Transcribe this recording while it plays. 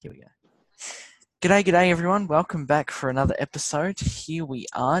Here we go. G'day, everyone. Welcome back for another episode. Here we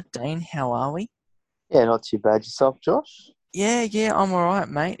are. Dane, how are we? Yeah, not too bad yourself, Josh. Yeah, I'm all right,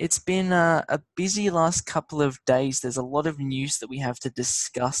 mate. It's been a busy last couple of days. There's a lot of news that we have to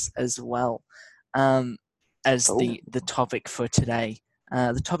discuss as well um, as Oh, the topic for today.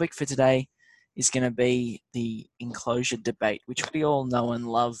 The topic for today is going to be the enclosure debate, which we all know and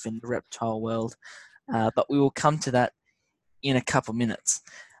love in the reptile world, but we will come to that in a couple minutes.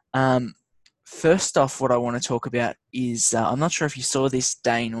 Um, First off, what I want to talk about is I'm not sure if you saw this,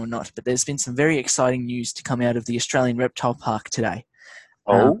 Dane, or not, but there's been some very exciting news to come out of the Australian Reptile Park today.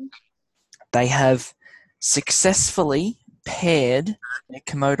 Um, oh, they have successfully paired their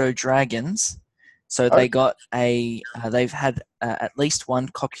Komodo dragons. So oh, they've had at least one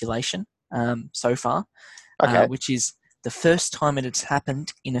copulation so far, okay. which is the first time it has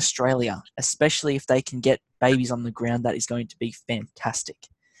happened in Australia. Especially if they can get babies on the ground, that is going to be fantastic.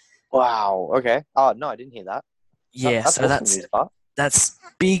 Wow, okay. Oh, no, I didn't hear that. Yeah, That's so awesome that's news, Bart. that's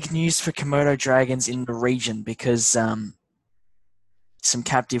big news for Komodo dragons in the region because some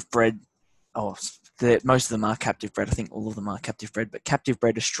captive bred, oh, most of them are captive bred. I think all of them are captive bred, but captive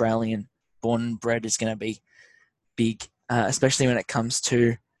bred Australian born and bred is going to be big, especially when it comes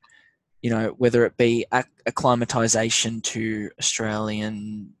to whether it be acclimatization to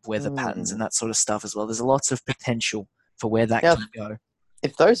Australian weather patterns Hmm. and that sort of stuff as well. There's lots of potential for where that Now, can go.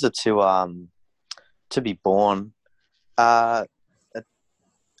 if those are to be born, uh,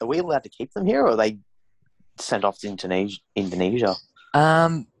 are we allowed to keep them here, or are they sent off to Indonesia? Indonesia?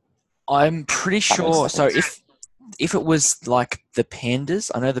 Um, I'm pretty That makes sure. So sense. if it was like the pandas,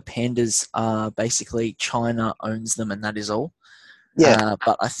 I know the pandas are basically China owns them and that is all. Yeah.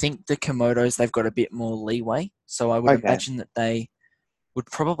 But I think the Komodos, they've got a bit more leeway. So I would Okay. imagine that they would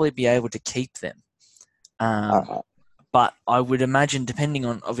probably be able to keep them. All Um, right. but I would imagine, depending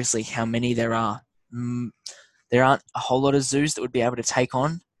on obviously how many there are, there aren't a whole lot of zoos that would be able to take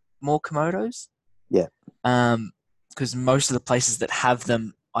on more Komodos. Yeah. Because most of the places that have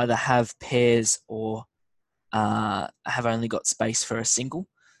them either have pairs or have only got space for a single.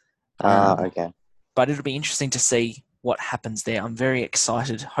 Um, Okay. but it'll be interesting to see what happens there. I'm very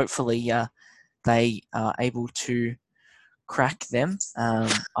excited. Hopefully, they are able to crack them.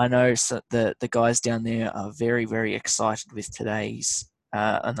 I know the guys down there are very, very excited with today's.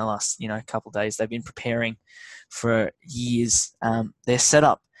 In the last couple of days, they've been preparing for years. Their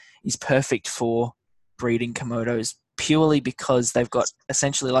setup is perfect for breeding komodos purely because they've got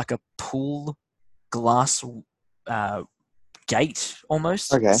essentially like a pool glass uh, gate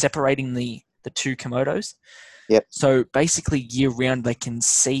almost Okay. separating the two komodos. Yep. So basically, year round, they can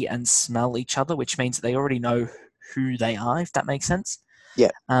see and smell each other, which means they already know who they are, if that makes sense.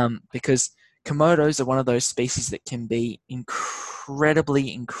 Yeah. Because komodos are one of those species that can be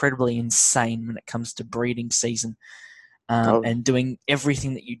incredibly insane when it comes to breeding season Oh. and doing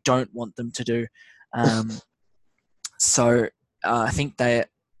everything that you don't want them to do. Um, so I think they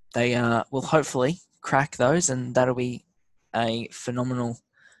will hopefully crack those, and that'll be a phenomenal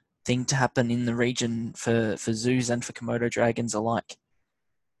thing to happen in the region for zoos and for Komodo dragons alike.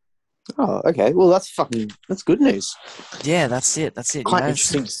 Oh. Okay. Well, that's good news. Yeah, that's it. That's it. Quite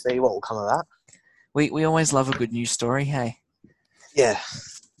interesting to see what will come of that. We always love a good news story. Hey. Yeah.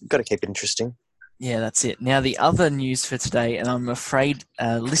 Got to keep it interesting. Yeah, that's it. Now, the other news for today, and I'm afraid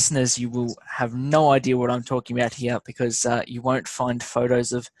listeners, you will have no idea what I'm talking about here because you won't find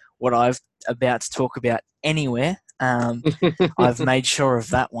photos of what I'm about to talk about anywhere. I've made sure of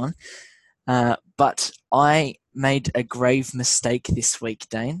that one. But I made a grave mistake this week,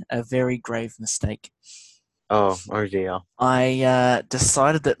 Dane, a very grave mistake. Oh dear. I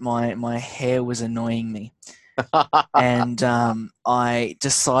decided that my hair was annoying me. And I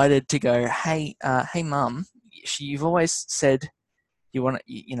decided to go, hey, mum, you've always said you want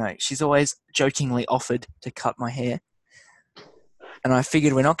to, she's always jokingly offered to cut my hair. And I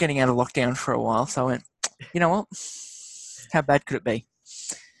figured we're not getting out of lockdown for a while. So I went, you know what? How bad could it be?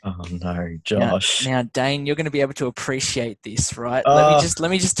 Oh no, Now, Josh. now, Dane, you're going to be able to appreciate this, right? Oh,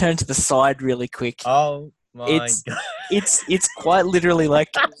 Let me just turn to the side really quick. oh my It's it's quite literally like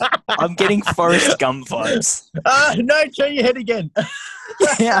I'm getting Forrest Gump vibes. no, turn your head again.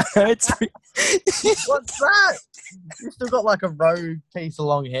 Yeah, it's What's that? You've still got like a rogue piece of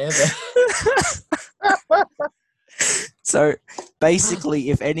long hair there. so basically,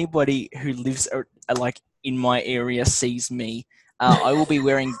 if anybody who lives like in my area sees me, I will be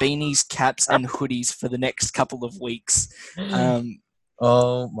wearing beanies, caps, and hoodies for the next couple of weeks.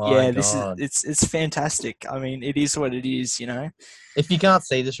 Oh my Yeah, this is God. it's fantastic. I mean, it is what it is, you know. If you can't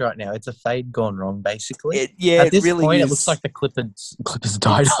see this right now, it's a fade gone wrong, basically. Yeah, At it this really point, it looks is. like the Clippers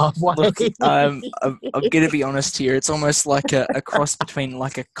died It's halfway. look, I'm gonna be honest here. It's almost like a cross between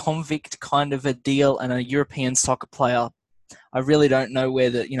like a convict kind of a deal and a European soccer player. I really don't know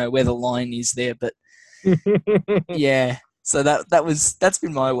where the line is there, but yeah. So that's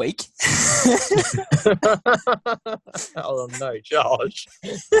been my week. Oh no, Josh.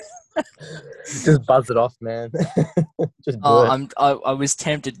 Just buzz it off, man. Just do Oh, it. I was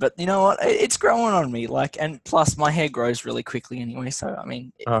tempted, but you know what? It's growing on me. Like, and plus my hair grows really quickly anyway. So I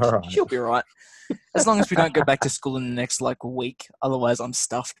mean, All right. she'll be right as long as we don't go back to school in the next like week. Otherwise, I'm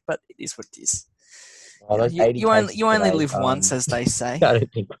stuffed. But it is what it is. Well, those You, 80 you only cases you only today. live once, as they say. I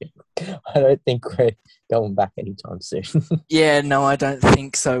don't think I don't think we're going back anytime soon. Yeah, no, I don't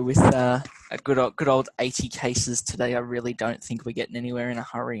think so. With a good old 80 cases today, I really don't think we're getting anywhere in a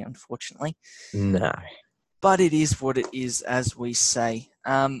hurry, unfortunately. No. But it is what it is, as we say.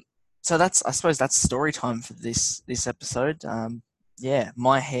 So I suppose that's story time for this episode. Yeah,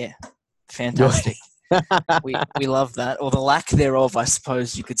 my hair, fantastic. We love that, or the lack thereof, I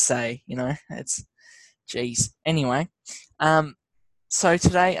suppose you could say. You know, it's geez. Anyway, so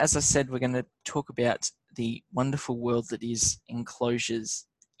today, as I said, we're going to talk about the wonderful world that is enclosures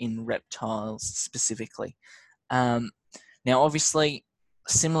in reptiles specifically. Now, obviously,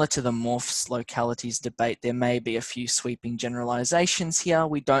 similar to the morphs localities debate, there may be a few sweeping generalizations here.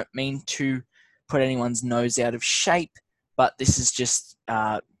 We don't mean to put anyone's nose out of shape, but this is just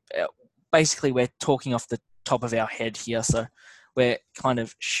basically we're talking off the top of our head here, so we're kind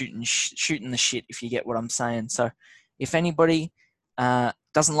of shooting the shit, if you get what I'm saying. So if anybody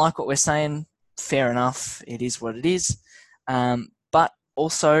doesn't like what we're saying, fair enough. It is what it is. But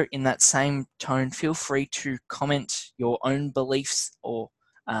also, in that same tone, feel free to comment your own beliefs or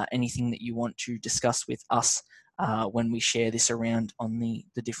anything that you want to discuss with us when we share this around on the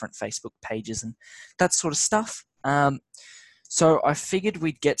different Facebook pages and that sort of stuff. So I figured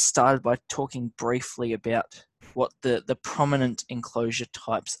we'd get started by talking briefly about what the prominent enclosure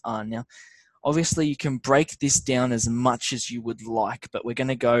types are. Now, obviously, you can break this down as much as you would like, but we're going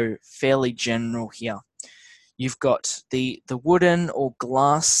to go fairly general here. You've got the wooden or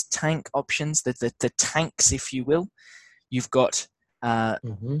glass tank options, the tanks, if you will. You've got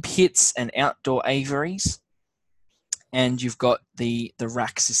pits and outdoor aviaries, and you've got the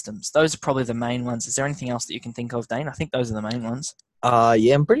rack systems. Those are probably the main ones. Is there anything else that you can think of, Dane? I think those are the main ones.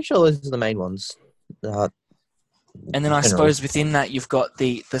 Yeah, I'm pretty sure those are the main ones. And then I Generally. suppose within that you've got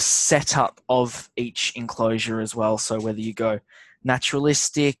the setup of each enclosure as well. So whether you go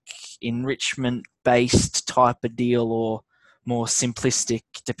naturalistic, enrichment based type of deal, or more simplistic,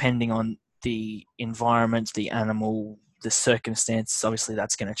 depending on the environment, the animal, the circumstances, obviously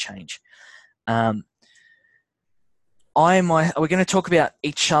that's going to change. We're going to talk about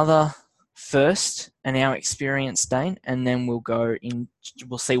each other first and our experience, Dane, and then we'll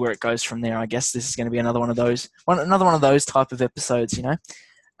see where it goes from there. I guess this is going to be another one of those type of episodes, you know.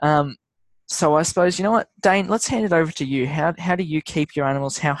 So I suppose, you know what, Dane, let's hand it over to you. How do you keep your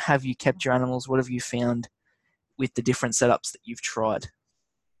animals? How have you kept your animals? What have you found with the different setups that you've tried?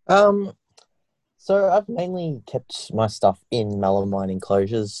 So I've mainly kept my stuff in melamine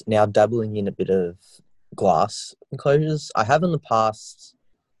enclosures, now dabbling in a bit of glass enclosures. I have in the past,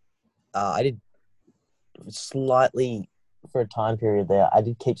 I did slightly for a time period there, I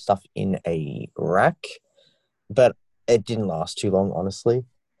did keep stuff in a rack, but it didn't last too long, honestly.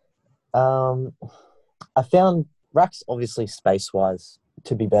 I found racks, obviously space-wise,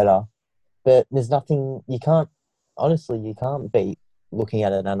 to be better, but there's nothing, you can't beat looking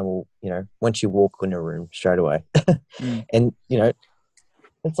at an animal, once you walk in a room straight away. Mm. And,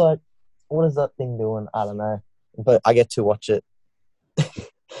 it's like, what is that thing doing? I don't know. But I get to watch it.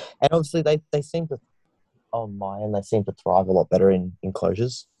 And obviously they seem to, on my end, they seem to thrive a lot better in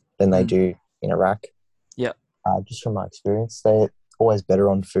enclosures than they do in a rack. Yeah. Just from my experience, they're always better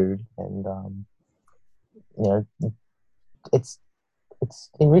on food. And, it's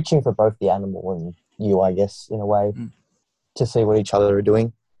enriching for both the animal and you, I guess, in a way, to see what each other are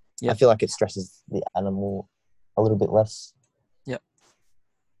doing. Yep. I feel like it stresses the animal a little bit less. Yep.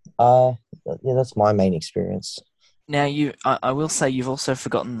 Yeah, that's my main experience. Now, I will say you've also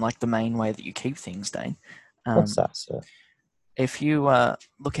forgotten like the main way that you keep things, Dane. What's that, sir? If you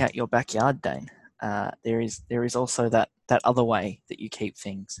look out your backyard, Dane, there is also that other way that you keep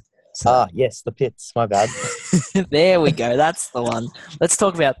things. So, yes, the pits. My bad. there we go. That's the one. Let's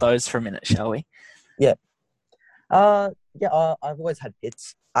talk about those for a minute, shall we? Yeah. I've always had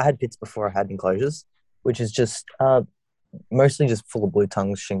pits. I had pits before I had enclosures, which is just mostly just full of blue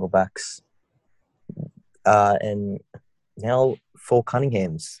tongues, shinglebacks, and now 4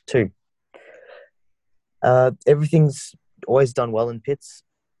 Cunninghams too. Everything's always done well in pits.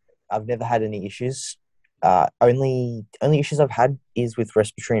 I've never had any issues. Only issues I've had is with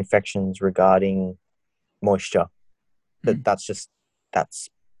respiratory infections regarding moisture, but Mm. that's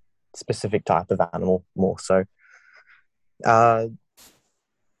specific type of animal more so. Uh,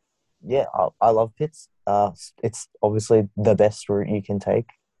 yeah, I love pits. It's obviously the best route you can take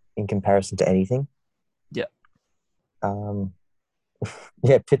in comparison to anything. Yeah. Um,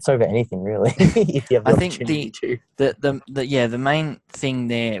 yeah, pits over anything really, if you have the I think opportunity to. the main thing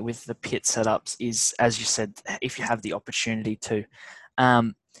there with the pit setups is, as you said, if you have the opportunity to.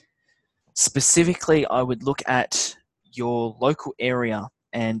 Specifically, I would look at your local area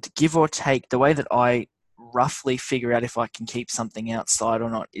and give or take. The way that I roughly figure out if I can keep something outside or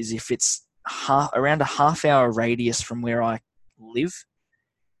not is if it's around a half-hour radius from where I live,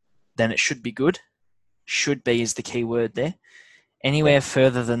 then it should be good. Should be is the key word there. Yeah. Anywhere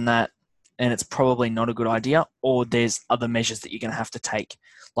further than that, and it's probably not a good idea, or there's other measures that you're going to have to take.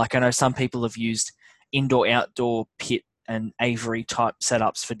 Like I know some people have used indoor-outdoor pit and aviary type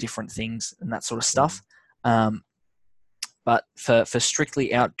setups for different things and that sort of stuff. But for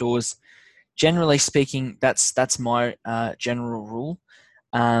strictly outdoors, generally speaking, that's my general rule.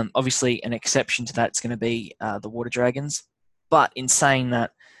 Obviously, an exception to that is going to be the water dragons. But in saying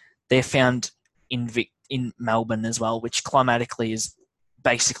that, they're found in Melbourne as well, which climatically is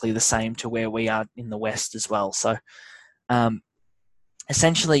basically the same to where we are in the west as well. So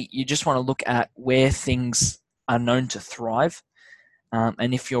essentially, you just want to look at where things are known to thrive.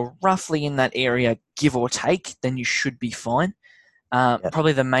 And if you're roughly in that area, give or take, then you should be fine.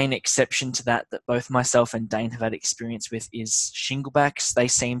 Probably the main exception to that both myself and Dane have had experience with is shinglebacks. They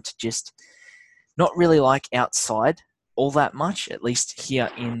seem to just not really like outside all that much, at least here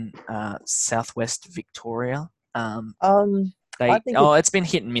in southwest Victoria. I think It's been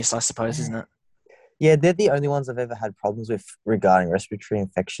hit and miss, I suppose, isn't it? yeah, they're the only ones I've ever had problems with regarding respiratory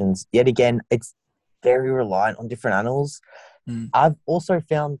infections. Yet again, it's very reliant on different animals. I've also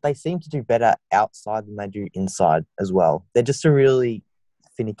found they seem to do better outside than they do inside as well. They're just a really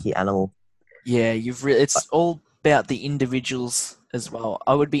finicky animal. Yeah, it's all about the individuals as well.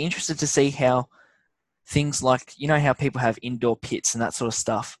 I would be interested to see how things like, how people have indoor pits and that sort of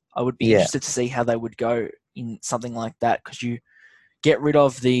stuff. I would be Yeah, interested to see how they would go in something like that, because you get rid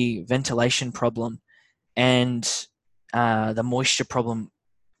of the ventilation problem and the moisture problem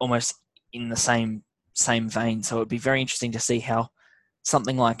almost in the same vein. So it'd be very interesting to see how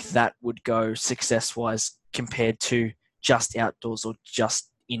something like that would go success-wise compared to just outdoors or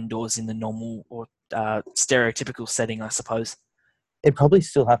just indoors in the normal or stereotypical setting, I suppose. it'd probably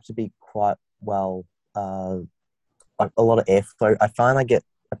still have to be quite well, like a lot of airflow. I find I get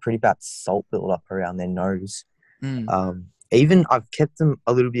a pretty bad salt build-up around their nose. Even I've kept them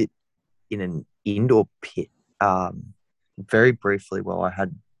a little bit in an indoor pit, very briefly while I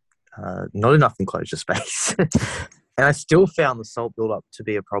had not enough enclosure space. And I still found the salt buildup to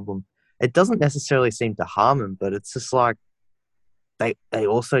be a problem. It doesn't necessarily seem to harm them, but it's just like they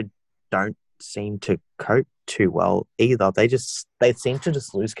also don't seem to cope too well either. They seem to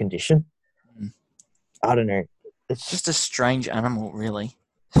just lose condition. I don't know. It's just a strange animal, really.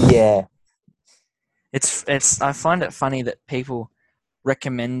 Yeah. It's. I find it funny that people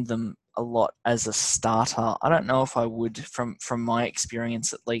recommend them a lot as a starter. I don't know if I would, from my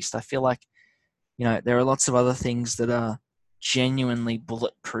experience at least. I feel like there are lots of other things that are genuinely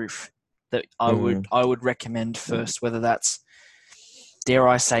bulletproof that I would recommend first, whether that's, dare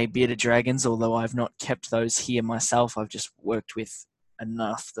I say, bearded dragons, although I've not kept those here myself. I've just worked with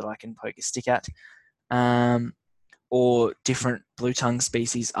enough that I can poke a stick at. Or different blue tongue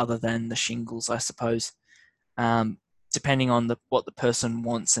species other than the shingles, I suppose. Depending on what the person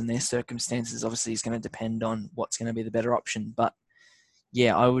wants and their circumstances, obviously is going to depend on what's going to be the better option. But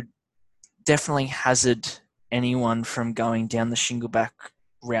yeah, I would definitely hazard anyone from going down the shingleback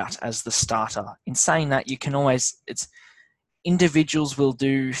route as the starter. In saying that, you can always, individuals will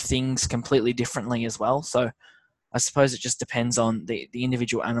do things completely differently as well. So I suppose it just depends on the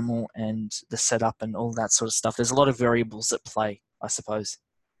individual animal and the setup and all that sort of stuff. There's a lot of variables at play, I suppose.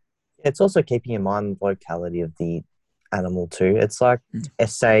 It's also keeping in mind the locality of the animal too. It's like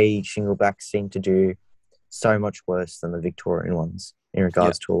SA shinglebacks seem to do so much worse than the Victorian ones in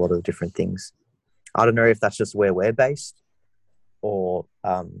regards to a lot of different things. I don't know if that's just where we're based or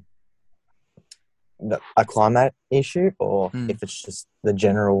a climate issue, or if it's just the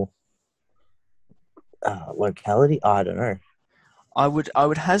general locality. I don't know. I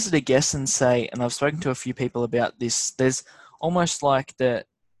would hazard a guess and say, and I've spoken to a few people about this. There's almost like the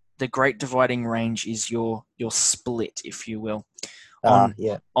Great Dividing Range is your split, if you will. On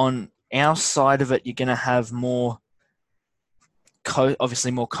Yeah. on our side of it, you're going to have more,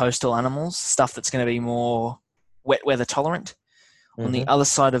 obviously more coastal animals, stuff that's going to be more wet weather tolerant. On the Mm-hmm. other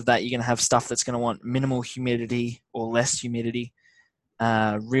side of that, you're going to have stuff that's going to want minimal humidity or less humidity,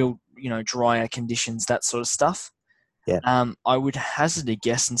 real, drier conditions, that sort of stuff. Yeah. I would hazard a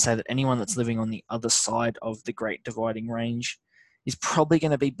guess and say that anyone that's living on the other side of the Great Dividing Range is probably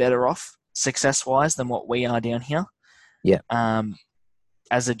going to be better off success-wise than what we are down here. Yeah.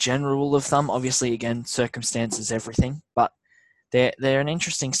 As a general rule of thumb, obviously, again, circumstances, everything, but they're an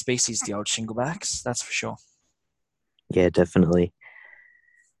interesting species, the old shinglebacks, that's for sure. Yeah, definitely.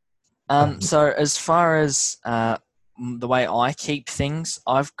 So as far as the way I keep things,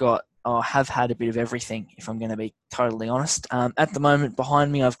 I have had a bit of everything, if I'm going to be totally honest. At the moment,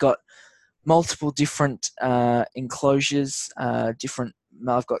 behind me, I've got multiple different enclosures. I've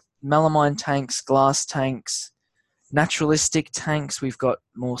got melamine tanks, glass tanks, naturalistic tanks. We've got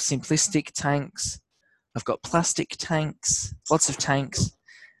more simplistic tanks. I've got plastic tanks, lots of tanks.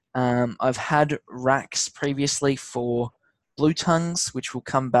 I've had racks previously for blue tongues, which we'll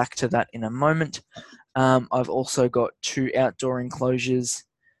come back to that in a moment. I've also got 2 outdoor enclosures,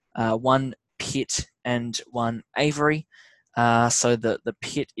 1 pit and 1 aviary. So the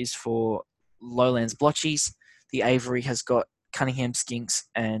pit is for lowlands blotchies. The aviary has got Cunningham skinks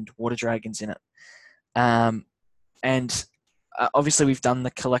and water dragons in it. And obviously we've done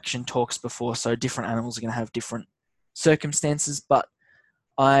the collection talks before, so different animals are going to have different circumstances, but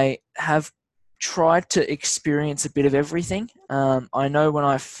I have tried to experience a bit of everything. I know when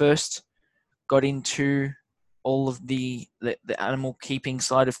I first got into all of the animal keeping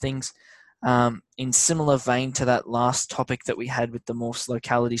side of things, in similar vein to that last topic that we had with the morphs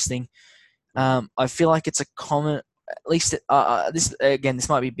localities thing, I feel like it's a common, at least this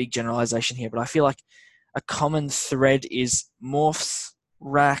might be a big generalization here, but I feel like a common thread is morphs,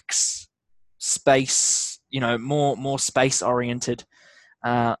 racks, space, more space oriented,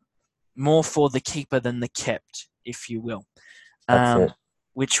 more for the keeper than the kept, if you will. That's it.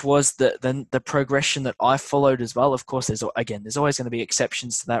 Which was the progression that I followed as well. Of course, there's always going to be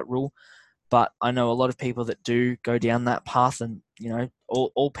exceptions to that rule, but I know a lot of people that do go down that path, and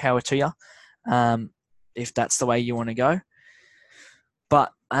all power to you, if that's the way you want to go.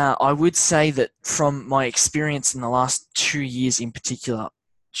 But I would say that from my experience in the last 2 years in particular,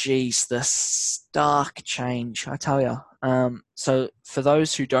 geez, the stark change, I tell you. So for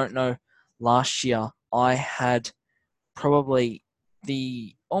those who don't know, last year I had probably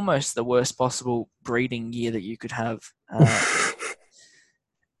almost the worst possible breeding year that you could have.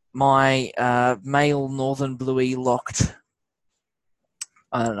 My male northern bluey locked,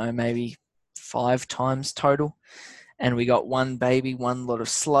 I don't know, maybe 5 times total, and we got 1 baby, 1 lot of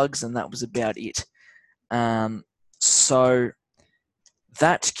slugs, and that was about it. So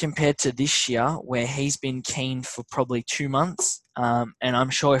that compared to this year, where he's been keen for probably 2 months, and I'm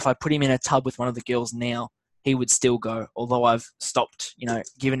sure if I put him in a tub with one of the girls now, he would still go, although I've stopped,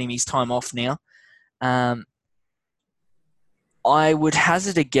 giving him his time off now. I would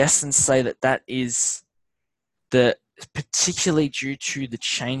hazard a guess and say that is particularly due to the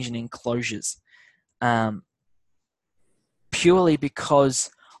change in enclosures. Purely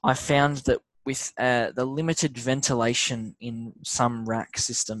because I found that with the limited ventilation in some rack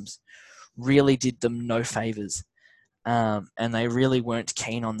systems really did them no favors. And they really weren't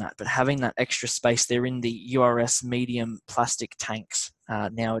keen on that. But having that extra space, they're in the URS medium plastic tanks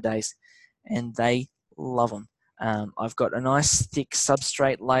nowadays, and they love them. I've got a nice thick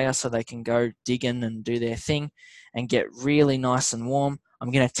substrate layer so they can go digging and do their thing and get really nice and warm.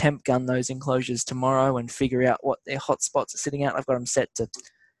 I'm going to temp gun those enclosures tomorrow and figure out what their hot spots are sitting at. I've got them set to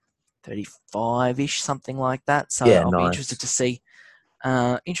 35-ish, something like that. So Yeah, I'll be nice. interested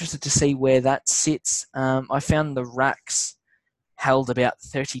to see where that sits. I found the racks held about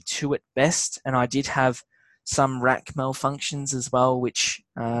 32 at best, and I did have some rack malfunctions as well, which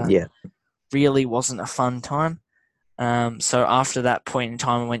really wasn't a fun time. So after that point in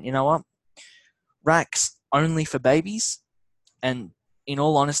time, I went, you know what? Racks only for babies, and in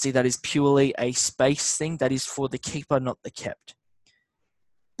all honesty, that is purely a space thing. That is for the keeper, not the kept.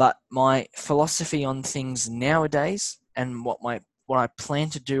 But my philosophy on things nowadays, and what I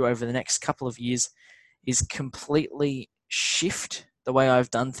plan to do over the next couple of years, is completely shift the way I've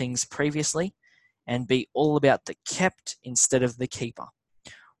done things previously and be all about the kept instead of the keeper.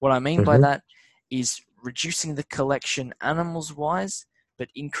 What I mean by that is reducing the collection animals-wise, but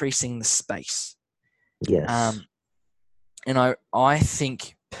increasing the space. Yes. And I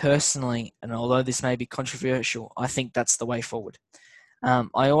think personally, and although this may be controversial, I think that's the way forward.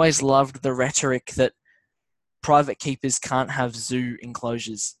 I always loved the rhetoric that private keepers can't have zoo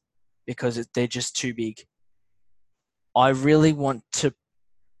enclosures because they're just too big. I really want to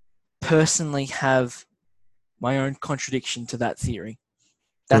personally have my own contradiction to that theory.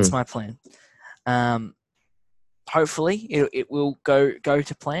 That's my plan. Hopefully, it will go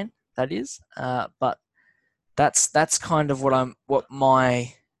to plan. That is, but that's kind of what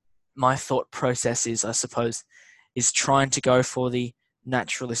my thought process is. I suppose is trying to go for the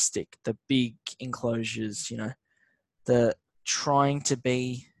naturalistic, the big enclosures. The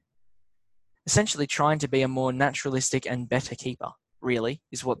essentially trying to be a more naturalistic and better keeper. Really,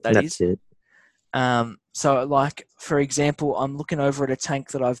 is what that is. That's it. So, like, for example, I'm looking over at a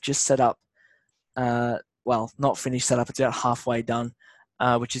tank that I've just set up. Well, not finished set up. It's about halfway done,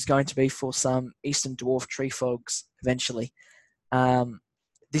 which is going to be for some eastern dwarf tree frogs eventually.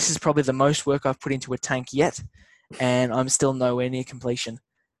 This is probably the most work I've put into a tank yet, and I'm still nowhere near completion.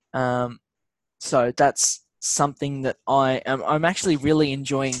 So that's something that I'm actually really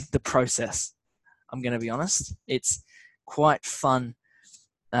enjoying the process. I'm going to be honest. It's quite fun.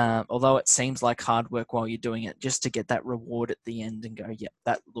 Although it seems like hard work while you're doing it, just to get that reward at the end and go, yep,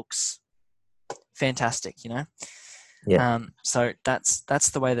 that looks fantastic, Yeah. So that's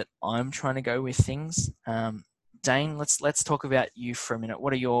the way that I'm trying to go with things. Dane, let's talk about you for a minute.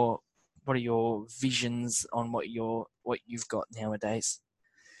 What are your visions on what you've got nowadays?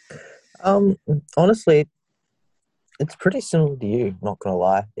 Honestly, it's pretty similar to you, not gonna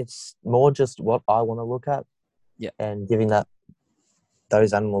lie. It's more just what I want to look at. Yeah. And giving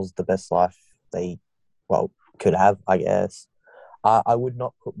those animals the best life they could have, I guess. I would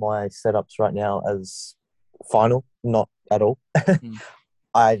not put my setups right now as final, not at all.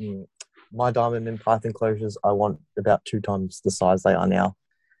 My diamond and python enclosures, I want about 2 times the size they are now.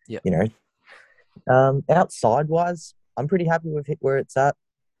 Yeah. Outside wise, I'm pretty happy with it where it's at.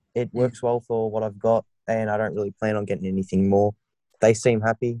 It works well for what I've got, and I don't really plan on getting anything more. They seem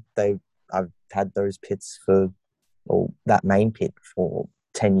happy. I've had those pits that main pit for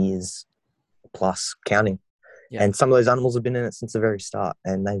 10 years plus counting. Yeah. And some of those animals have been in it since the very start,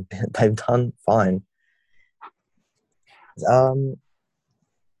 and they've done fine. But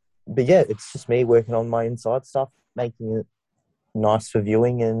yeah, it's just me working on my inside stuff, making it nice for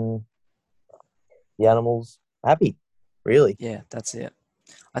viewing, and the animals happy, really. Yeah, that's it.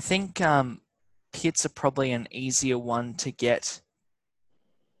 I think pits are probably an easier one to get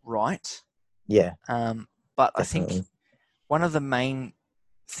right. Yeah. But definitely. I think one of the main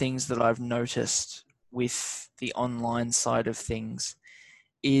things that I've noticed with the online side of things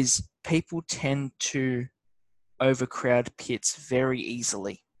is people tend to overcrowd pits very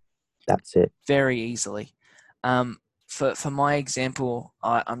easily. That's it. Very easily. For my example,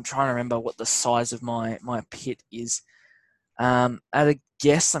 I'm trying to remember what the size of my pit is. At a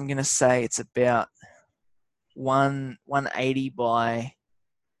guess, I'm going to say it's about 180 by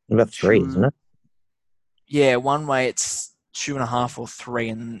About 3, isn't it? Yeah, one way it's 2.5 or 3,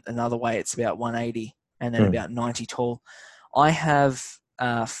 and another way it's about 180, and then about 90 tall. I have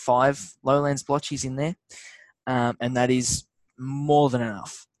 5 lowlands blotchies in there, and that is more than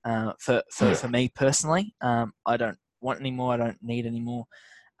enough for me personally. I don't want any more. I don't need any more.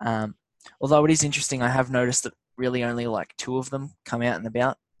 Although it is interesting, I have noticed that really only like 2 of them come out and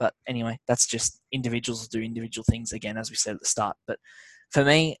about. But anyway, that's just individuals do individual things again, as we said at the start. But for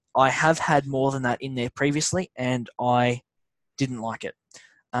me, I have had more than that in there previously, and I didn't like it.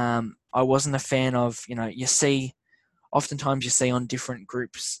 I wasn't a fan of, oftentimes you see on different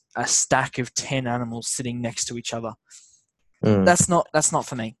groups a stack of 10 animals sitting next to each other. That's not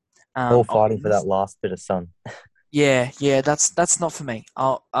for me. All fighting for that last bit of sun. Yeah, that's not for me.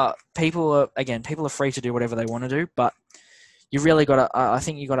 People are free to do whatever they want to do, but you really got to. I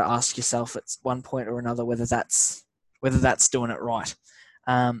think you got to ask yourself at one point or another whether that's doing it right.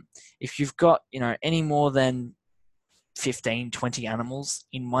 If you've got any more than 15, 20 animals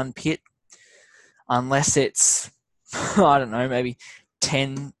in one pit, unless it's I don't know, maybe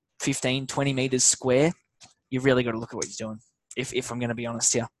 10, 15, 20 meters square, you really got to look at what you're doing. If I'm going to be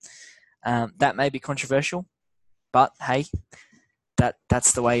honest here, that may be controversial. But hey,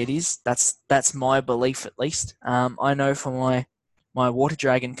 that's the way it is. That's my belief at least. I know for my water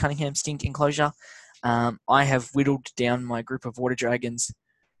dragon Cunningham skink enclosure, I have whittled down my group of water dragons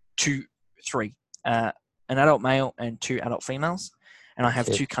to 3, an adult male and 2 adult females, and I have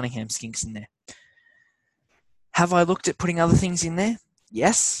 2 Cunningham skinks in there. Have I looked at putting other things in there?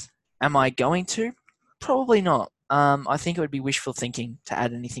 Yes. Am I going to? Probably not. I think it would be wishful thinking to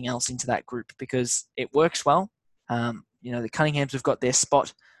add anything else into that group because it works well. the Cunninghams have got their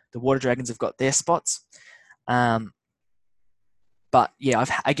spot, the Water Dragons have got their spots. But yeah,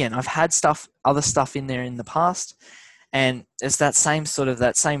 I've had other stuff in there in the past, and it's that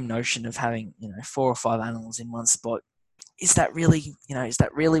same notion of having 4 or 5 animals in one spot. Is that really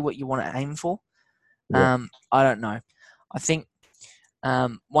what you want to aim for? Yeah. I don't know. I think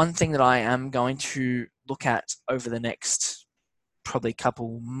one thing that I am going to look at over the next probably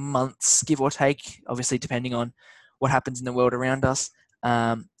couple months, give or take, obviously depending on what happens in the world around us,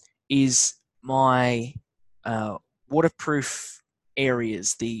 is my waterproof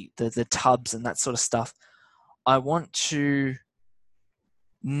areas, the tubs and that sort of stuff. I want to,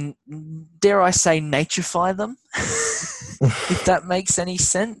 dare I say, naturefy them, if that makes any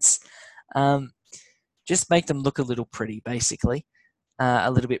sense. Just make them look a little pretty, basically,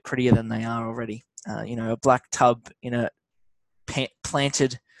 a little bit prettier than they are already. A black tub in a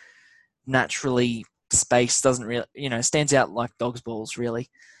planted naturally space doesn't really, stands out like dog's balls, really.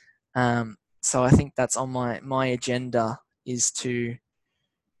 So I think that's on my agenda, is to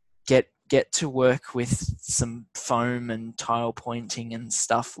get to work with some foam and tile pointing and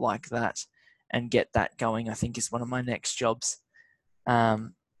stuff like that, and get that going. I think is one of my next jobs.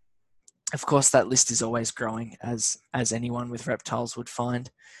 Of course, that list is always growing, as anyone with reptiles would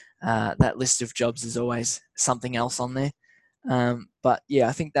find. That list of jobs is always something else on there. But yeah,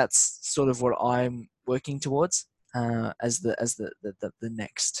 I think that's sort of what I'm working towards as the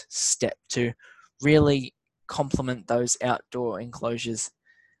next step to really complement those outdoor enclosures.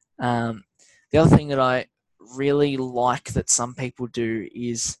 The other thing that I really like that some people do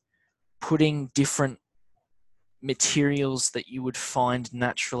is putting different materials that you would find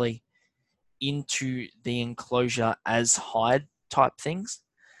naturally into the enclosure as hide type things.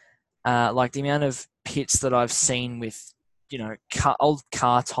 Like the amount of pits that I've seen with, old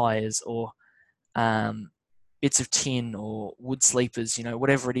car tires or bits of tin or wood sleepers,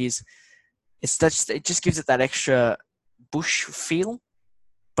 whatever it is. It just gives it that extra bush feel,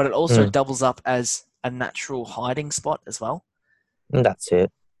 but it also doubles up as a natural hiding spot as well. And that's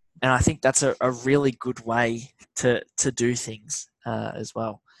it. And I think that's a really good way to do things as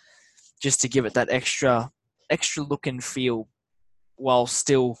well, just to give it that extra look and feel, while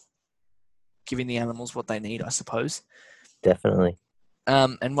still giving the animals what they need, I suppose. Definitely.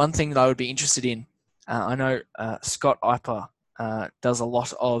 And one thing that I would be interested in, I know Scott Iper does a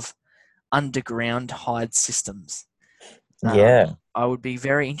lot of underground hide systems. Yeah. I would be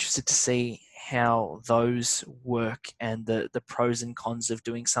very interested to see how those work, and the pros and cons of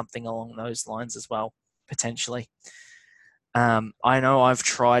doing something along those lines as well, potentially. I know I've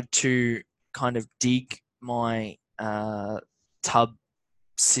tried to kind of dig my tub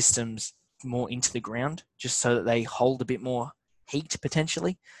systems more into the ground, just so that they hold a bit more heat,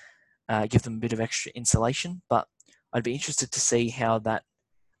 potentially, give them a bit of extra insulation. But I'd be interested to see how that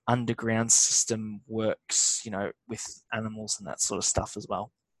underground system works, with animals and that sort of stuff as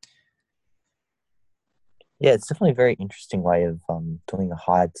well. Yeah, it's definitely a very interesting way of doing a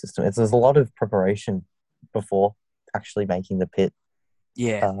hide system. There's a lot of preparation before actually making the pit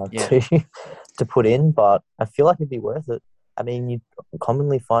Yeah. to put in, but I feel like it'd be worth it. I mean, you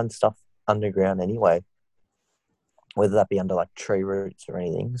commonly find stuff underground anyway, whether that be under like tree roots or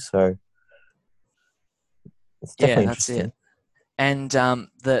anything. So it's definitely That's interesting. it. And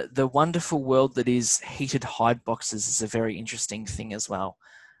the wonderful world that is heated hide boxes is a very interesting thing as well.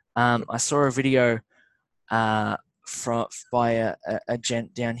 I saw a video by a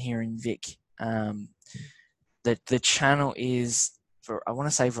gent down here in Vic. The channel is, I want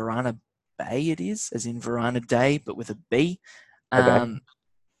to say Verana Bay. It is, as in Verana Day, but with a B. Okay.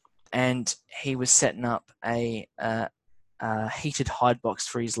 And he was setting up a heated hide box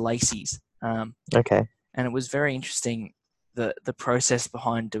for his lacies. Okay. And it was very interesting, the process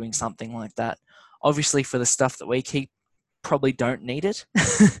behind doing something like that. Obviously, for the stuff that we keep, probably don't need it,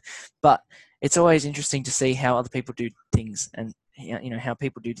 but it's always interesting to see how other people do things, and how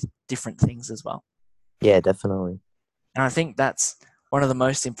people do different things as well. Yeah, definitely. And I think that's one of the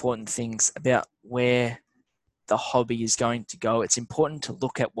most important things about where the hobby is going to go. It's important to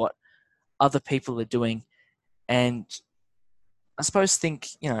look at what other people are doing, and I suppose think,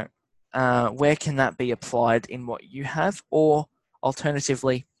 where can that be applied in what you have, or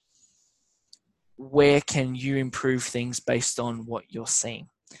alternatively, where can you improve things based on what you're seeing?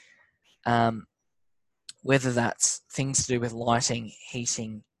 Whether that's things to do with lighting,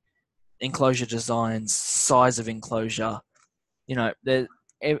 heating, enclosure designs, size of enclosure, there's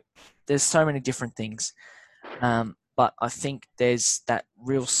so many different things. But I think there's that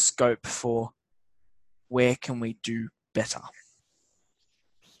real scope for where can we do better.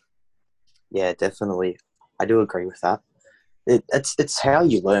 Yeah, definitely. I do agree with that. it's how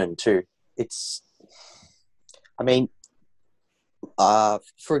you learn too. I mean,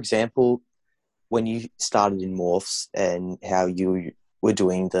 for example, when you started in morphs and how you were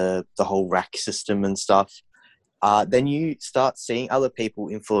doing the whole rack system and stuff, then you start seeing other people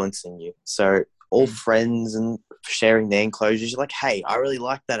influencing you. So all friends and sharing their enclosures, you're like, hey, I really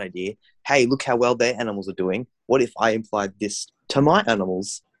like that idea. Hey, look how well their animals are doing. What if I applied this to my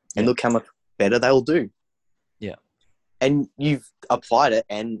animals? And look how much better they'll do. Yeah. And you've applied it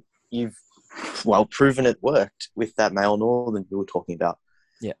and you've, proven it worked with that male northern you were talking about.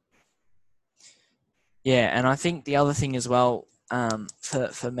 Yeah. Yeah, and I think the other thing as well,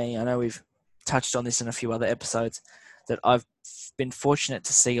 for me, I know we've touched on this in a few other episodes, that I've been fortunate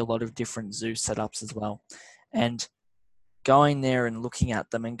to see a lot of different zoo setups as well. And going there and looking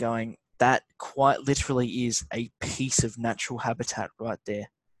at them and going, that quite literally is a piece of natural habitat right there.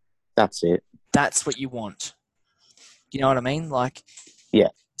 That's it. That's what you want. You know what I mean? Like, yeah,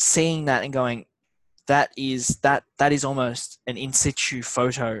 seeing that and going, that is almost an in situ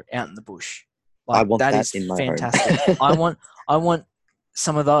photo out in the bush. Like, I want that is in my fantastic. home. I want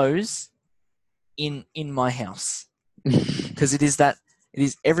some of those in my house, because it is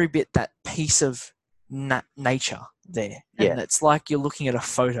every bit that piece of nature there, and it's like you're looking at a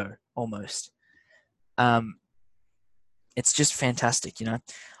photo almost. It's just fantastic, you know.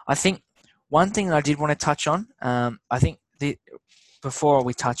 I think one thing that I did want to touch on, I think before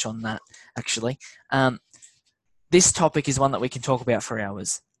we touch on that, actually, this topic is one that we can talk about for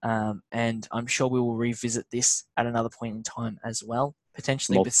hours, and I'm sure we will revisit this at another point in time as well,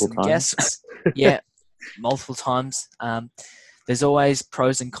 potentially multiple with some times. guests. Yeah, multiple times. There's always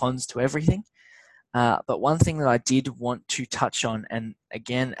pros and cons to everything. But one thing that I did want to touch on, and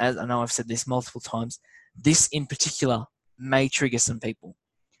again, as I know I've said this multiple times, this in particular may trigger some people,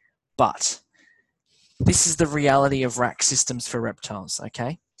 but this is the reality of rack systems for reptiles,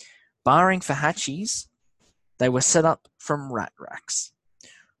 okay? Barring for hatchies, they were set up from rat racks.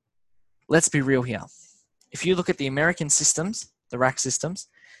 Let's be real here. If you look at the American systems, the rack systems,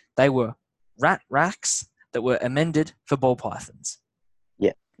 they were rat racks that were amended for ball pythons.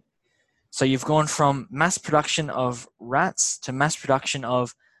 Yeah. So you've gone from mass production of rats to mass production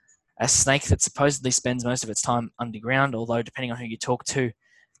of a snake that supposedly spends most of its time underground, although depending on who you talk to,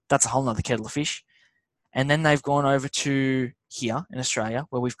 that's a whole nother kettle of fish. And then they've gone over to here in Australia,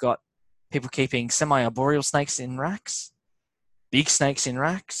 where we've got people keeping semi-arboreal snakes in racks, big snakes in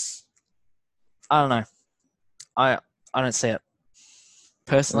racks. I don't know. I don't see it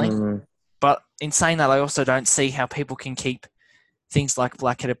personally. But in saying that, I also don't see how people can keep things like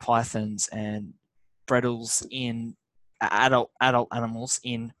black-headed pythons and bredls in adult animals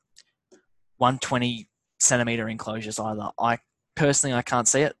in 120 centimeter enclosures either. I can't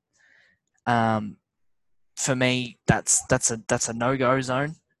see it. For me, that's a no-go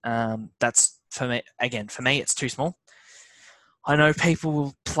zone. That's for me. Again, for me, it's too small. I know people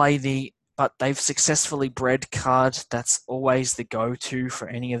will play but they've successfully bred card. That's always the go-to for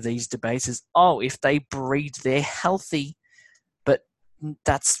any of these debates is, if they breed, they're healthy. But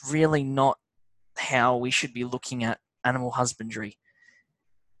that's really not how we should be looking at animal husbandry.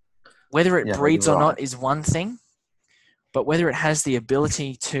 Whether it breeds or not is one thing, but whether it has the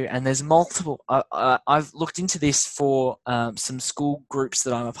ability to, and there's multiple, I've looked into this for some school groups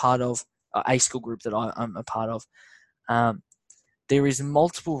that I'm a part of, a school group that I'm a part of. There is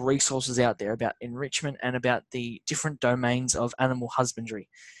multiple resources out there about enrichment and about the different domains of animal husbandry.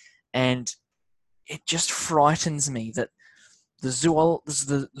 And it just frightens me that the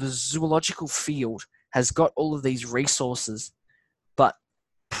zoological field has got all of these resources, but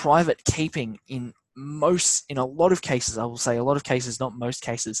private keeping in a lot of cases, I will say a lot of cases, not most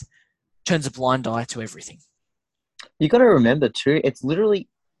cases, turns a blind eye to everything. You got to remember too, it's literally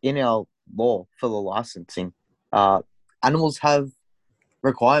in our law for the licensing. Animals have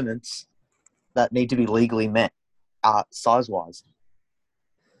requirements that need to be legally met, size-wise.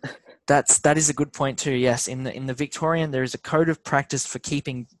 That is a good point too. Yes, in the Victorian, there is a code of practice for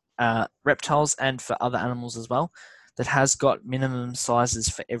keeping reptiles and for other animals as well that has got minimum sizes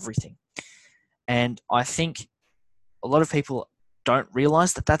for everything. And I think a lot of people don't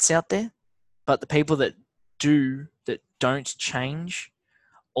realize that that's out there, but the people that don't change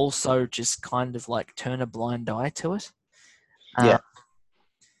also just kind of like turn a blind eye to it. Yeah.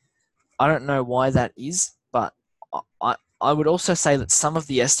 I don't know why that is, but I would also say that some of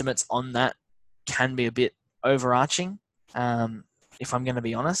the estimates on that can be a bit overarching, if I'm going to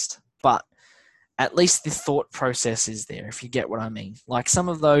be honest. But at least the thought process is there, if you get what I mean. Like some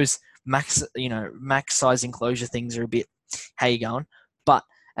of those max size enclosure things are a bit, how you going? But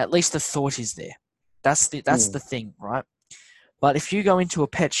at least the thought is there. That's the thing, right? But if you go into a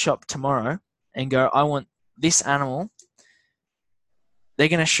pet shop tomorrow and go, I want this animal, they're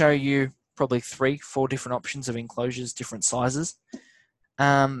going to show you probably 3-4 different options of enclosures, different sizes.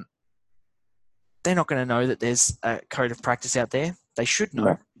 They're not going to know that there's a code of practice out there. They should know.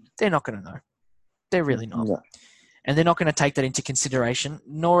 No. They're not going to know. They're really not. No. And they're not going to take that into consideration,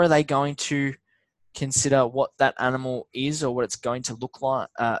 nor are they going to consider what that animal is or what it's going to look like,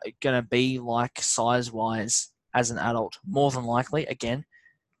 going to be like size-wise as an adult. More than likely, again,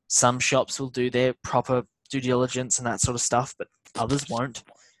 some shops will do their proper due diligence and that sort of stuff, but others won't.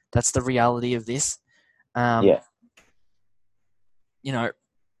 That's the reality of this. Yeah. You know,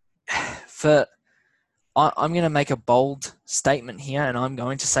 I'm going to make a bold statement here, and I'm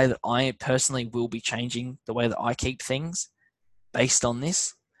going to say that I personally will be changing the way that I keep things based on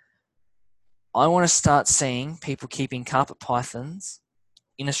this. I want to start seeing people keeping carpet pythons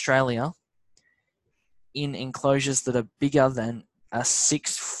in Australia in enclosures that are bigger than a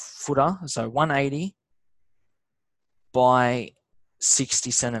 6-footer, so 180 by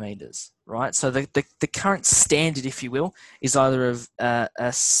 60 centimeters, right? So the current standard, if you will, is either a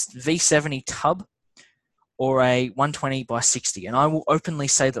V70 tub or a 120 by 60. And I will openly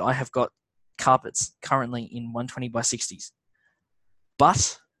say that I have got carpets currently in 120 by 60s.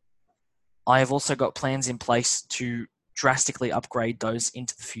 But I have also got plans in place to drastically upgrade those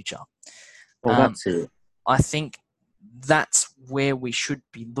into the future. Well, that's it. I think that's where we should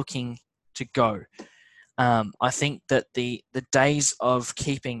be looking to go. I think that the days of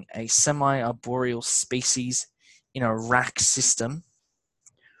keeping a semi-arboreal species in a rack system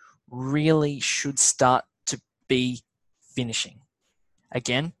really should start to be finishing.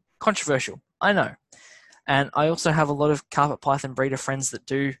 Again, controversial, I know. And I also have a lot of carpet python breeder friends that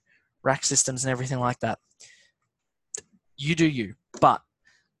do rack systems and everything like that. You do you, but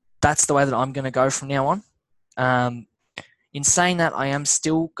that's the way that I'm going to go from now on. In saying that, I am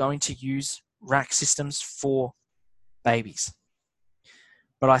still going to use rack systems for babies.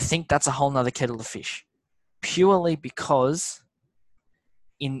 But I think that's a whole nother kettle of fish. Purely because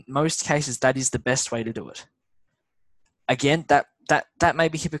in most cases, that is the best way to do it. Again, that may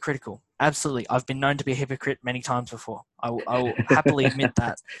be hypocritical. Absolutely. I've been known to be a hypocrite many times before. I will happily admit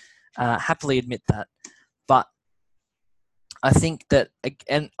that. But I think that,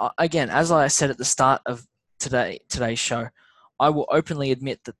 and again, as I said at the start of today's show, I will openly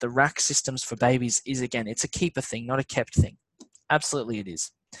admit that the rack systems for babies is, again, it's a keeper thing, not a kept thing. Absolutely it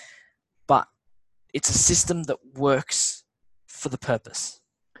is. But it's a system that works for the purpose.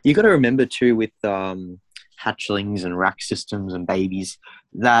 You got to remember too with hatchlings and rack systems and babies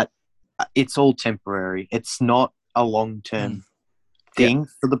that it's all temporary. It's not a long-term thing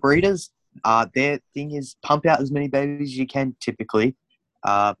for the breeders. Their thing is pump out as many babies as you can typically.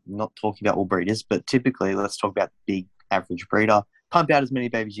 Not talking about all breeders, but typically let's talk about the big average breeder. Pump out as many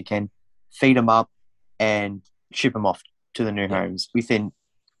babies as you can, feed them up, and ship them off to the new homes within,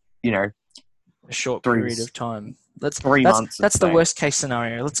 a short period of time. That's 3 months. That's the worst case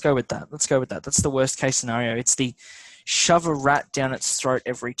scenario. Let's go with that. That's the worst case scenario. It's the shove a rat down its throat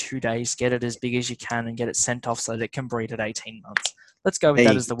every 2 days, get it as big as you can, and get it sent off so that it can breed at 18 months. Let's go with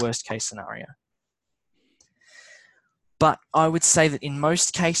that as the worst case scenario. But I would say that in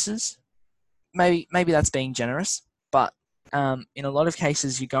most cases, maybe that's being generous, but in a lot of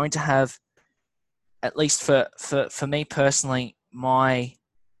cases, you're going to have, at least for me personally, my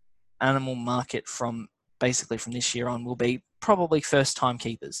animal market from this year on will be probably first-time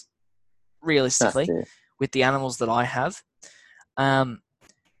keepers, realistically, with the animals that I have.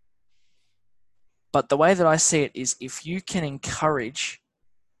 But the way that I see it is if you can encourage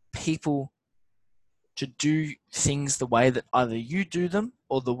people to do things the way that either you do them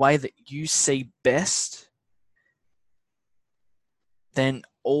or the way that you see best, then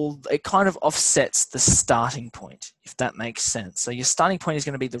it kind of offsets the starting point, if that makes sense. So your starting point is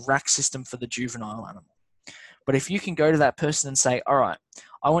going to be the rack system for the juvenile animal. But if you can go to that person and say, all right,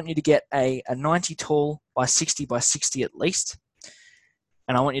 I want you to get a 90 tall by 60 by 60 at least,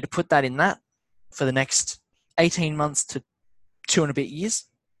 and I want you to put that in that for the next 18 months to 2 and a bit years.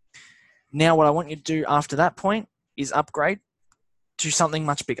 Now what I want you to do after that point is upgrade to something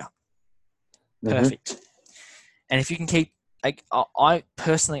much bigger. Perfect. And if you can keep, I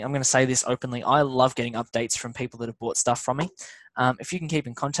personally, I'm going to say this openly, I love getting updates from people that have bought stuff from me. If you can keep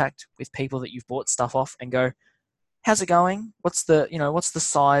in contact with people that you've bought stuff off and go, how's it going? What's the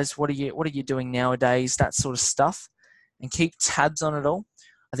size? What are you doing nowadays? That sort of stuff, and keep tabs on it all.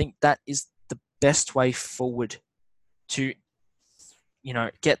 I think that is the best way forward to,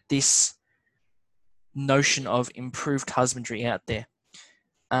 get this notion of improved husbandry out there.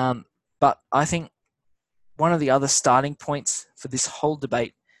 But I think one of the other starting points for this whole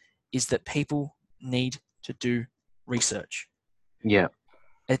debate is that people need to do research. Yeah.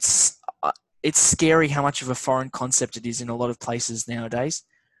 It's scary how much of a foreign concept it is in a lot of places nowadays,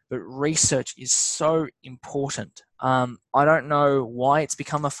 but research is so important. I don't know why it's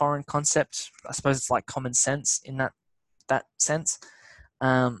become a foreign concept. I suppose it's like common sense in that sense.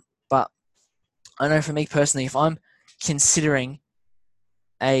 But I know for me personally, if I'm considering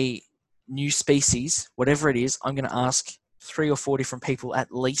a new species, whatever it is, I'm going to ask 3 or 4 different people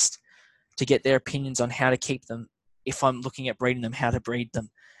at least to get their opinions on how to keep them. If I'm looking at breeding them, how to breed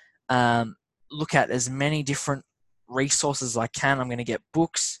them. Look at as many different resources as I can. I'm going to get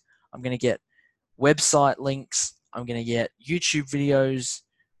books. I'm going to get website links. I'm going to get YouTube videos,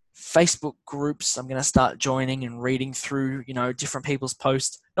 Facebook groups. I'm going to start joining and reading through, different people's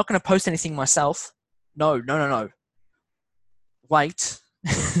posts. Not going to post anything myself. No. Wait.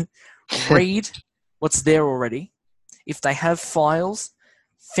 Read what's there already. If they have files,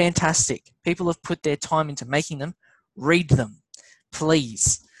 fantastic. People have put their time into making them. Read them,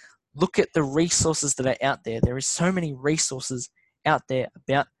 please. Look at the resources that are out there. There is so many resources out there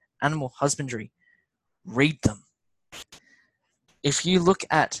about animal husbandry. Read them. If you look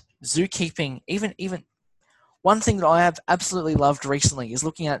at zookeeping, even one thing that I have absolutely loved recently is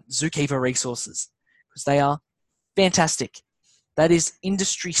looking at zookeeper resources because they are fantastic. That is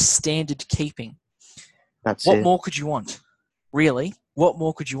industry standard keeping. What more could you want? Really? What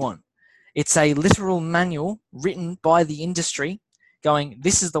more could you want? It's a literal manual written by the industry going,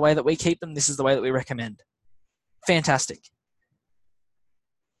 this is the way that we keep them, this is the way that we recommend. Fantastic.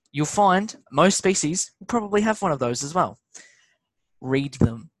 You'll find most species will probably have one of those as well. Read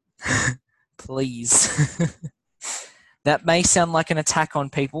them. Please. That may sound like an attack on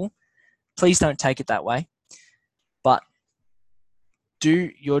people. Please don't take it that way. But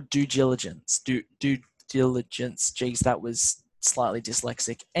do your due diligence. Do diligence. Geez, that was slightly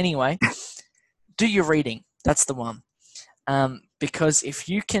dyslexic. Anyway, do your reading. That's the one. Because if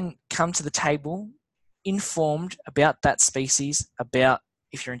you can come to the table informed about that species, about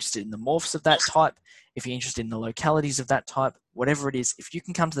if you're interested in the morphs of that type, if you're interested in the localities of that type, whatever it is, if you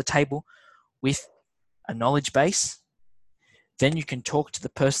can come to the table with a knowledge base, then you can talk to the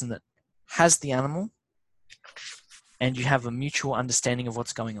person that has the animal and you have a mutual understanding of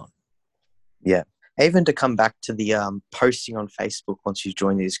what's going on. Yeah. Even to come back to the posting on Facebook once you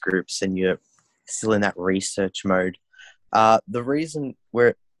join these groups and you're still in that research mode, the reason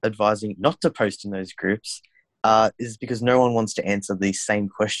we're advising not to post in those groups is because no one wants to answer the same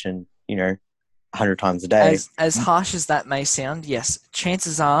question, 100 times a day. As harsh as that may sound, yes,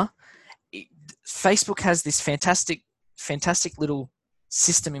 chances are Facebook has this fantastic little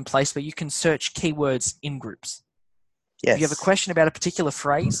system in place where you can search keywords in groups. Yes. If you have a question about a particular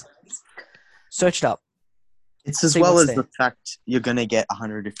phrase, search it up. It's as well as the fact you're going to get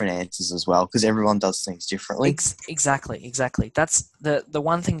 100 different answers as well because everyone does things differently. Exactly. That's the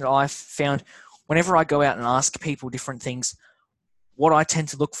one thing that I've found whenever I go out and ask people different things, what I tend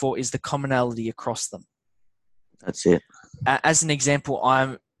to look for is the commonality across them. That's it. As an example,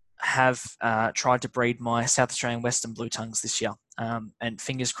 I have tried to breed my South Australian Western Blue Tongues this year, and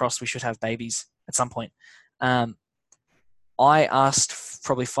fingers crossed we should have babies at some point. I asked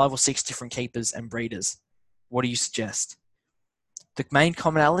probably 5 or 6 different keepers and breeders, what do you suggest? The main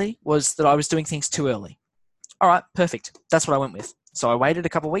commonality was that I was doing things too early. All right, perfect. That's what I went with. So I waited a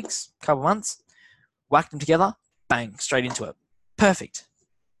couple of weeks, couple of months, whacked them together, bang, straight into it. Perfect.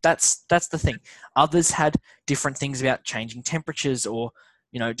 That's the thing. Others had different things about changing temperatures or,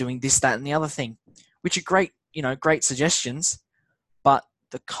 doing this, that, and the other thing, which are great, great suggestions, but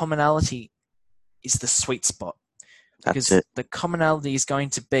the commonality is the sweet spot. Because the commonality is going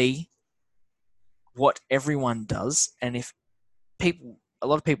to be what everyone does, and if a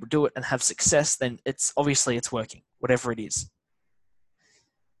lot of people do it and have success, then it's working, whatever it is.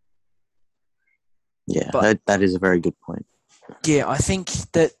 Yeah, but that is a very good point. Yeah, I think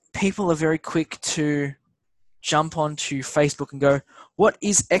that people are very quick to jump onto Facebook and go, what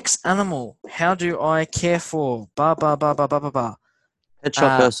is X animal? How do I care for? Ba, ba, ba, ba, ba, ba, ba. Pet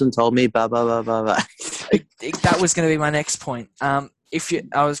shop person told me, ba, ba, ba, ba, ba. That was going to be my next point. I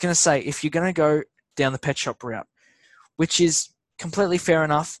was going to say, if you're going to go down the pet shop route, which is completely fair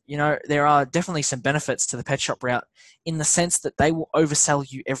enough, there are definitely some benefits to the pet shop route in the sense that they will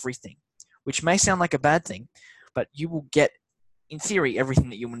oversell you everything, which may sound like a bad thing, but you will get, in theory, everything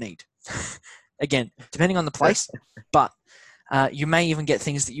that you will need. Again, depending on the place, but you may even get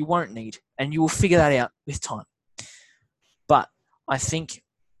things that you won't need, and you will figure that out with time. But I think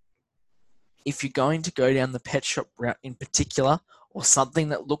if you're going to go down the pet shop route in particular, or something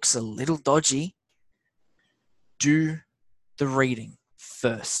that looks a little dodgy, do the reading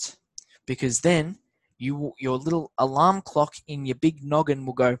first, because then your little alarm clock in your big noggin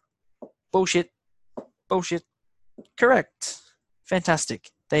will go, bullshit, bullshit, correct, fantastic.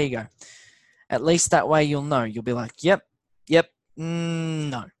 There you go. At least that way you'll know. You'll be like, yep,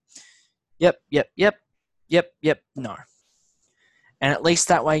 no, yep, no. And at least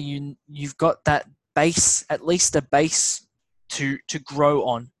that way you've got that base, at least a base to grow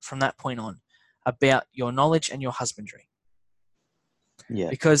on from that point on about your knowledge and your husbandry. Yeah.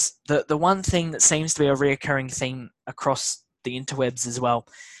 Because the one thing that seems to be a reoccurring theme across the interwebs as well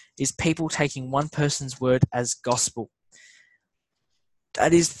is people taking one person's word as gospel.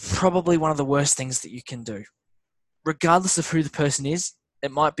 That is probably one of the worst things that you can do. Regardless of who the person is,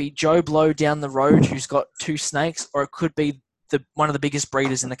 it might be Joe Blow down the road who's got 2 snakes, or it could be one of the biggest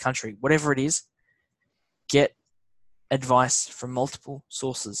breeders in the country. Whatever it is, get advice from multiple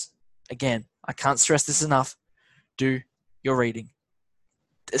sources. Again, I can't stress this enough. Do your reading.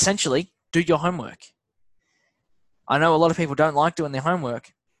 Essentially, do your homework. I know a lot of people don't like doing their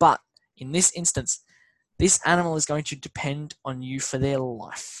homework, but in this instance, this animal is going to depend on you for their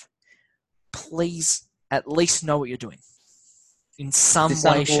life. Please at least know what you're doing in some This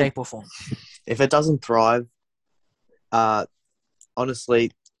way, animal, shape, or form. if it doesn't thrive,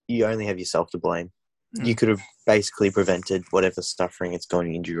 honestly, you only have yourself to blame. You could have basically prevented whatever suffering it's going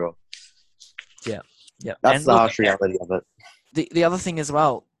to endure. Yeah. That's the harsh reality of it. The other thing as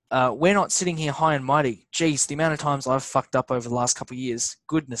well, we're not sitting here high and mighty. Jeez, the amount of times I've fucked up over the last couple of years.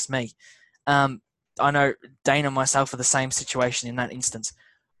 Goodness me. I know Dana and myself are the same situation in that instance.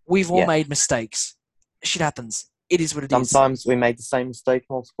 We've all made mistakes. Shit happens. It is what it is. Sometimes we make the same mistake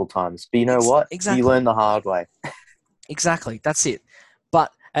multiple times. But you know what? Exactly. You learn the hard way. Exactly. That's it.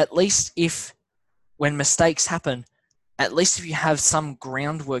 But at least when mistakes happen, at least if you have some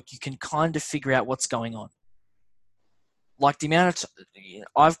groundwork, you can kind of figure out what's going on. Like the amount of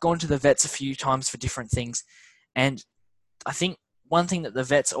I've gone to the vets a few times for different things, and I think one thing that the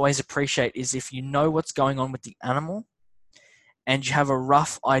vets always appreciate is if you know what's going on with the animal and you have a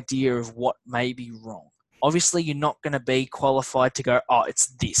rough idea of what may be wrong. Obviously, you're not going to be qualified to go, oh,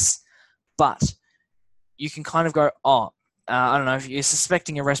 it's this. But you can kind of go, I don't know, if you're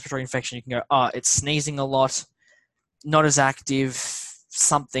suspecting a respiratory infection, you can go, oh, it's sneezing a lot, not as active,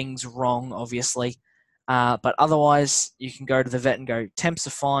 something's wrong, obviously. But otherwise, you can go to the vet and go, temps are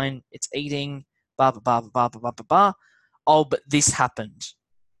fine, it's eating, blah, blah, blah, blah, blah, blah, blah, blah. Oh, but this happened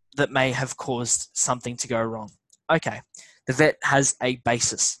that may have caused something to go wrong. Okay, the vet has a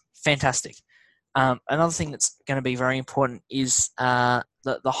basis. Fantastic. Another thing that's going to be very important is the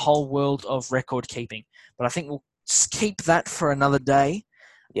whole world of record keeping. But I think we'll keep that for another day.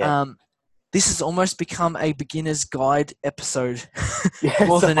 Yeah. This has almost become a beginner's guide episode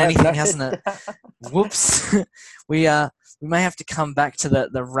more than anything, hasn't it? Whoops. We may have to come back to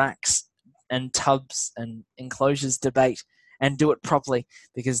the racks and tubs and enclosures debate and do it properly,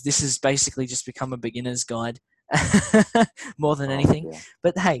 because this has basically just become a beginner's guide more than anything. Yeah.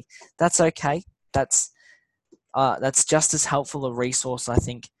 But hey, that's okay. That's just as helpful a resource, I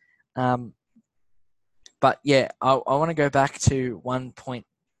think. But yeah, I want to go back to one point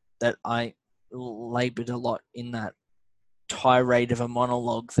that I labored a lot in that tirade of a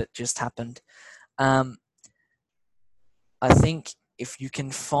monologue that just happened. I think if you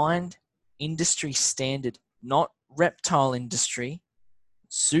can find industry standard, not reptile industry,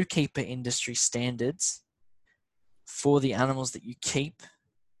 zookeeper industry standards for the animals that you keep,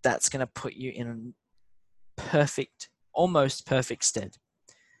 that's going to put you in a perfect, almost perfect stead.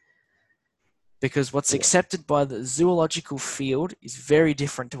 Because what's accepted by the zoological field is very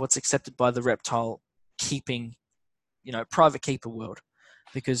different to what's accepted by the reptile keeping, private keeper world.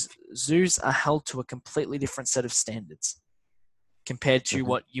 Because zoos are held to a completely different set of standards compared to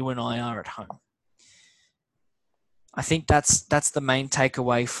what you and I are at home. I think that's the main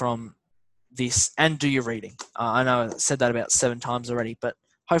takeaway from this. And do your reading. I know I said that about 7 times already, but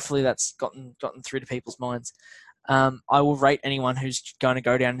hopefully that's gotten through to people's minds. I will rate anyone who's going to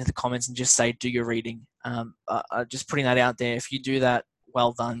go down into the comments and just say, do your reading. Just putting that out there. If you do that,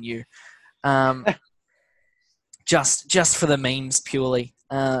 well done, you. Just for the memes purely,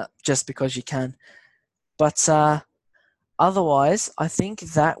 just because you can. But otherwise, I think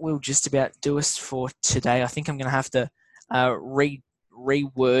that will just about do us for today. I think I'm going to have to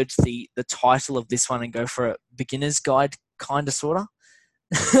reword the title of this one and go for a beginner's guide, kind of, sort of.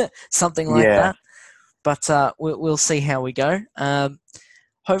 Something like that. But we'll see how we go.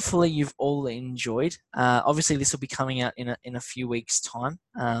 Hopefully you've all enjoyed. Obviously, this will be coming out in a few weeks' time.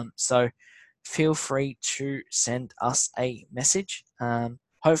 So feel free to send us a message.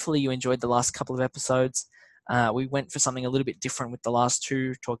 Hopefully you enjoyed the last couple of episodes. We went for something a little bit different with the last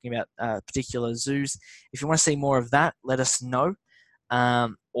two, talking about particular zoos. If you want to see more of that, let us know.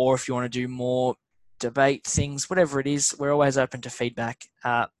 Or if you want to do more debate things, whatever it is, we're always open to feedback.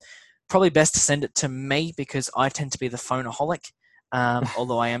 Probably best to send it to me because I tend to be the phoneaholic,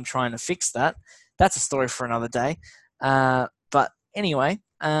 although I am trying to fix that. That's a story for another day. But anyway,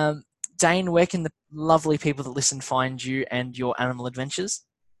 Dane, where can the lovely people that listen find you and your animal adventures?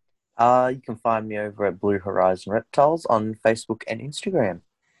 You can find me over at Blue Horizon Reptiles on Facebook and Instagram.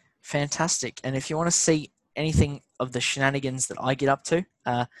 Fantastic. And if you want to see anything of the shenanigans that I get up to,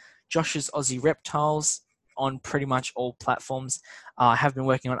 Josh's Aussie Reptiles on pretty much all platforms. I have been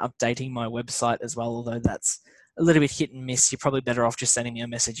working on updating my website as well, although that's a little bit hit and miss. You're probably better off just sending me a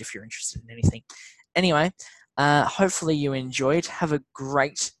message if you're interested in anything. Anyway, hopefully you enjoyed. Have a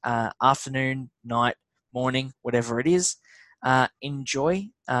great afternoon, night, morning, whatever it is. Enjoy,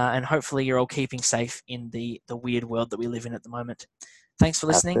 and hopefully you're all keeping safe in the weird world that we live in at the moment. Thanks for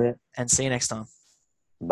listening, and see you next time.